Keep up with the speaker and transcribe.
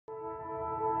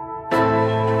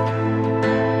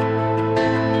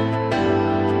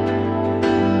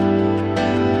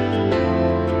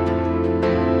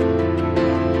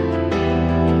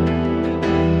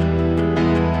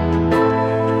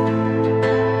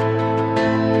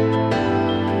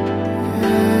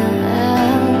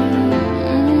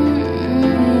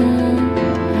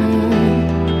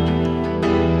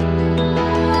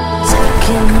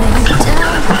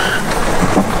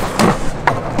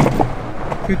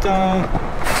dun.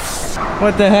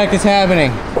 What the heck is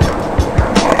happening?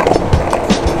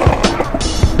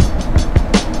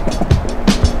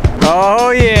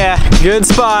 Oh yeah, good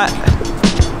spot.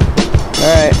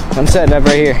 All right, I'm setting up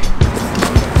right here.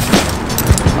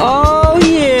 Oh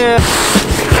yeah.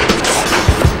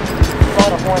 A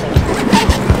lot of horny.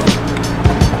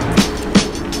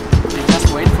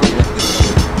 Just wait for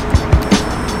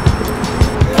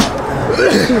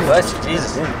you. Bless you,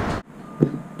 Jesus.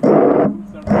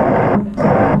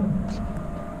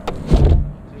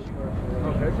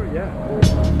 Okay, yeah.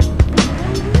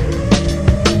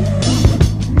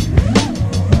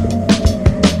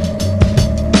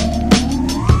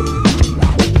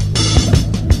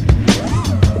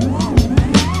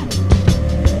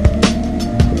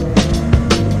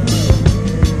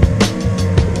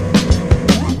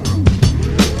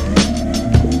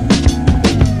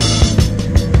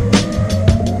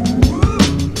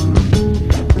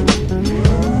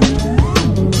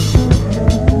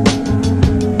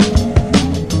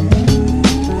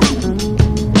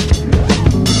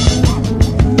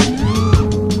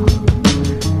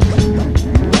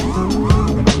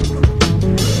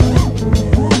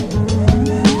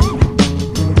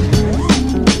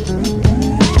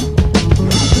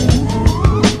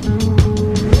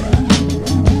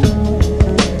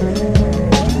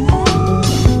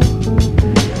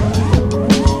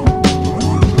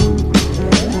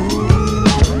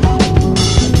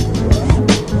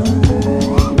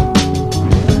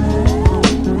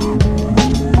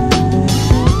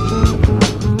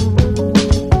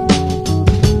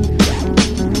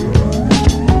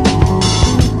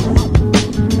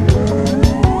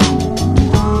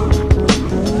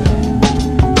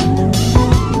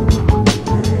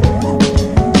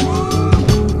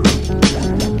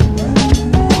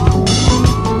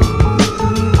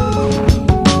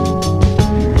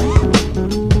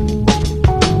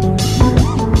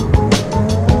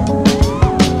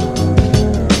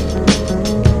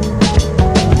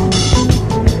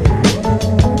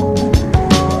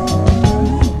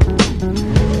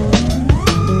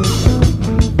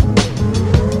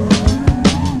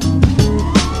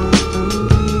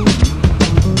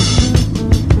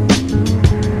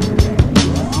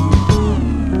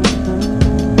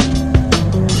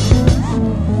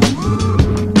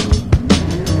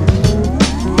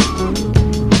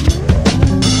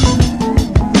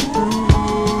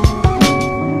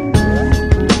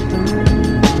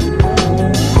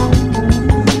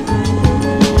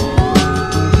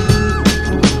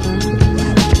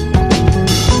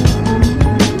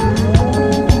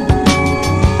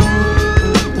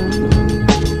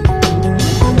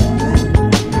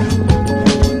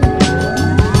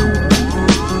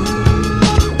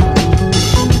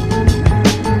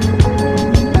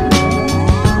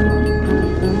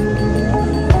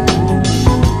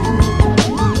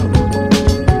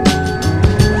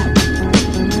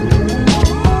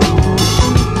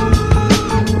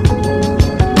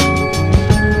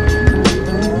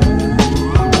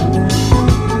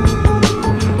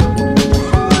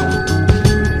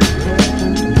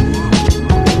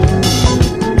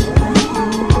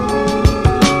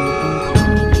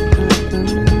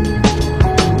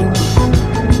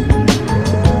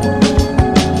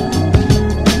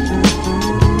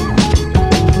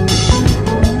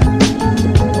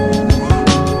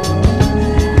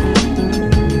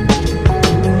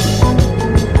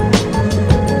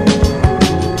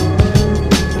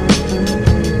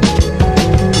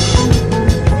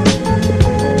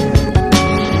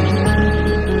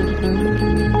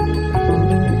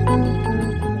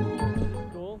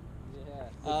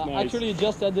 Actually, you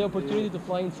just had the opportunity to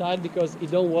fly inside because you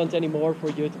don't want any more for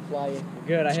you to fly in.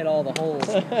 Good, I hit all the holes.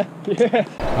 Yeah.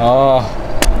 Oh,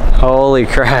 holy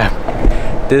crap.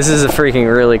 This is a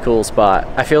freaking really cool spot.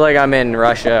 I feel like I'm in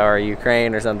Russia or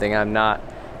Ukraine or something. I'm not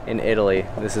in Italy.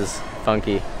 This is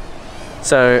funky.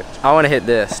 So I want to hit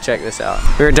this. Check this out.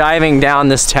 We were diving down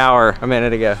this tower a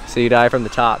minute ago. So you dive from the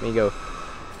top and you go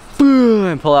boom,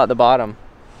 and pull out the bottom.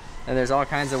 And there's all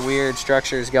kinds of weird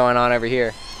structures going on over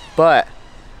here. But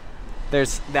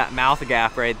there's that mouth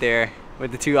gap right there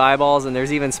with the two eyeballs, and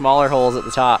there's even smaller holes at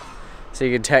the top. So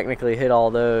you could technically hit all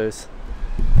those.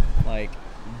 Like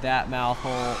that mouth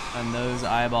hole and those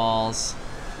eyeballs.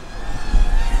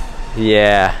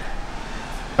 Yeah.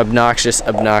 Obnoxious,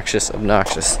 obnoxious,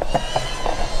 obnoxious.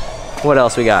 What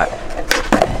else we got?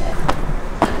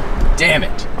 Damn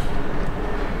it.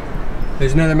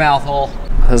 There's another mouth hole.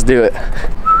 Let's do it.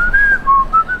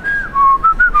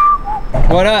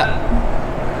 What up?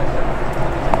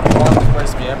 I want this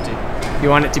place to be empty. You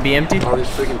want it to be empty? All these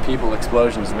freaking people,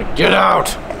 explosions, and like, get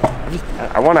out!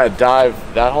 I want to dive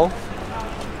that hole.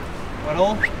 What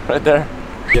hole? Right there.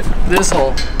 Yeah. This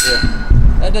hole.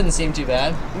 Yeah. That doesn't seem too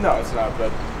bad. No, it's not,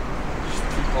 but just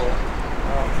people.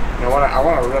 You know, I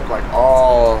want to rip like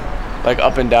all, like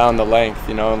up and down the length,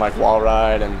 you know, and like wall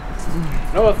ride and.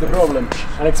 No, what's the problem?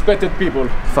 Unexpected people.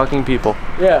 Fucking people.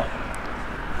 Yeah.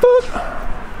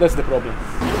 That's the problem.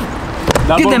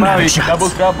 Double them Mavic, shots. double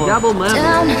trouble. Double man.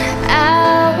 Down and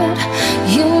out,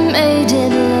 you made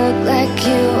it look like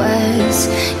it was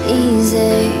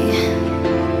easy,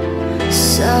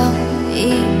 so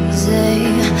easy,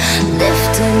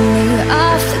 lifting me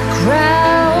off the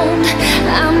ground.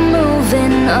 I'm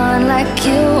moving on like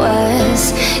it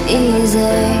was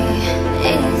easy,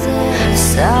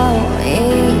 so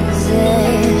easy.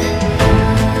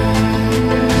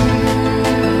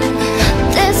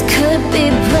 This could be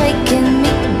breaking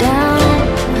me down.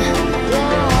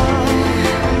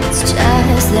 It's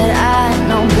just that I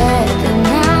know better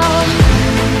now.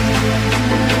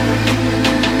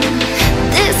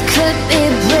 This could be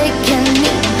breaking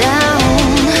me down,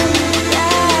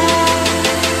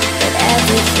 but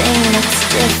everything looks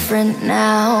different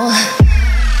now.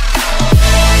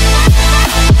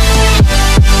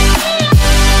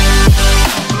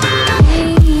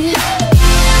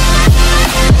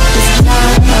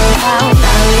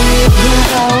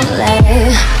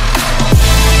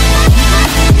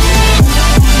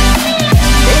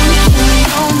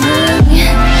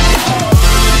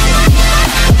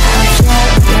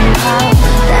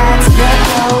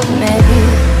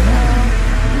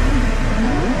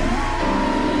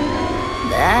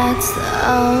 That's the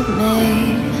old me.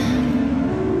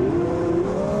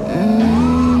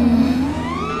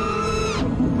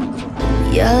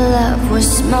 Your love was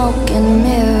smoke and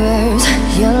mirrors.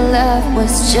 Your love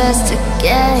was just a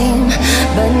game,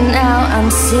 but now I'm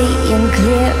seeing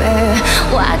clearer.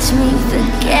 Watch me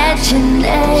forget your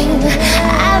name.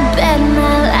 I bet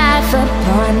my life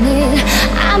upon it.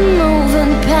 I'm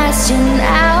moving past you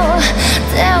now.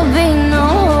 There'll be no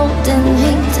holding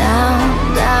me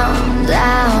down, down,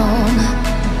 down.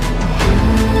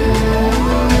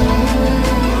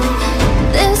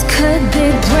 This could be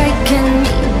breaking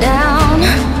me down,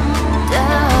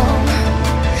 down.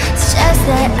 It's just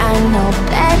that I know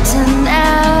better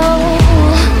now.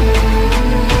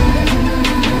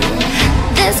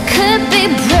 This could be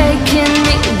breaking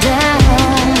me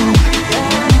down,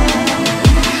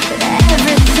 but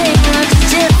everything looks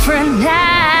different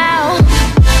now.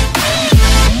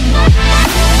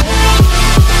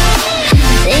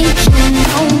 Think you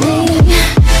know me.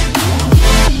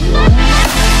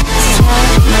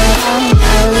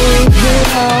 I'll leave you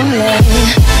lonely.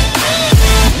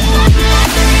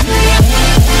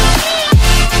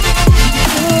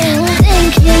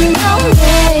 Think you know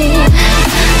me.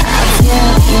 I'll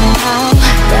tell you now,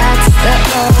 that's the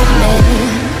old me.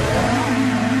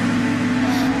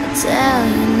 I'll tell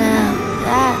you now,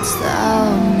 that's the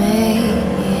old me.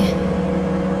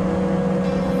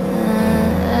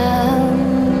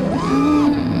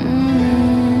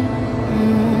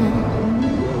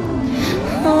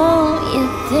 Oh, you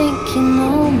think you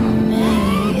know me?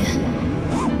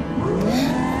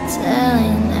 I'll tell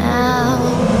you now.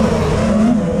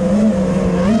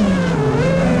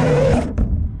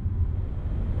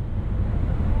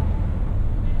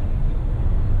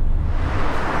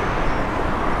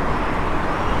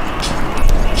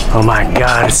 Oh my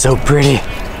god, it's so pretty.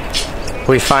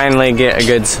 We finally get a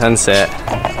good sunset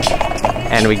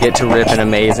and we get to rip an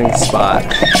amazing spot.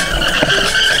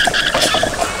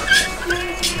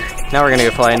 Now we're gonna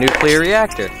go fly a nuclear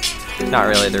reactor. Not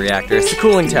really the reactor, it's the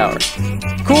cooling tower.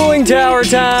 Cooling tower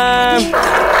time!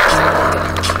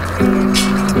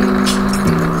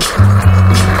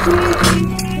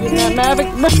 In that Mavic.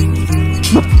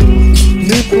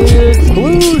 Nuclear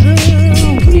explosion!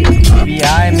 Maybe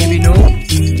I, maybe no.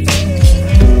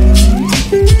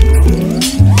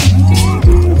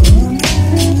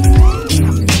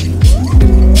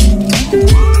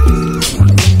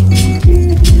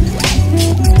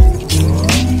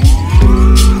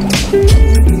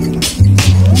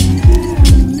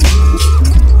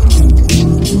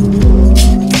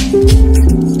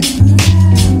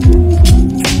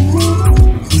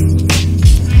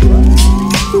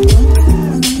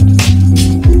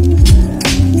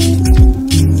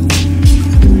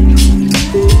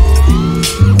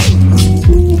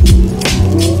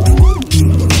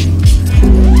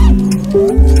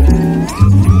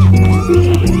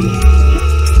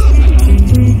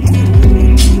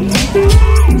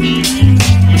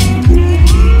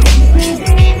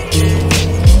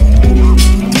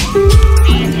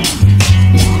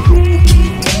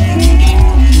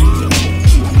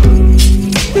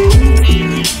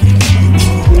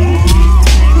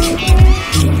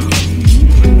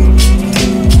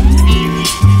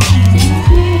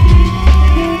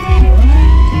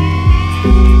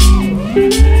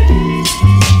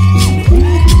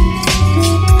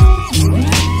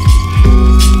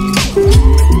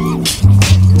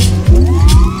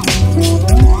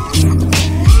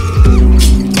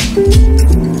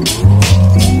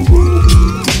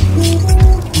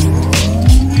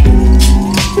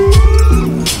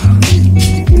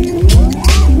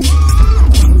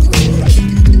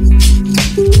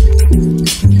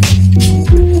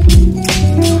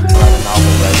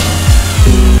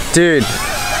 Dude,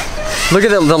 look at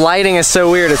the lighting is so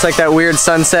weird. It's like that weird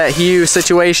sunset hue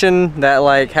situation that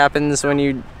like happens when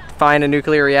you find a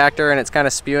nuclear reactor and it's kind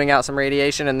of spewing out some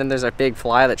radiation, and then there's a big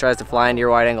fly that tries to fly into your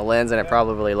wide angle lens and it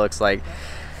probably looks like,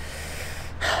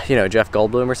 you know, Jeff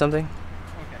Goldblum or something.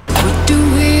 What do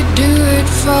we do it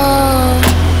for?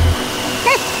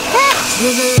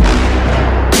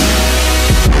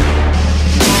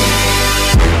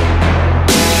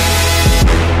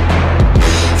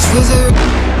 For the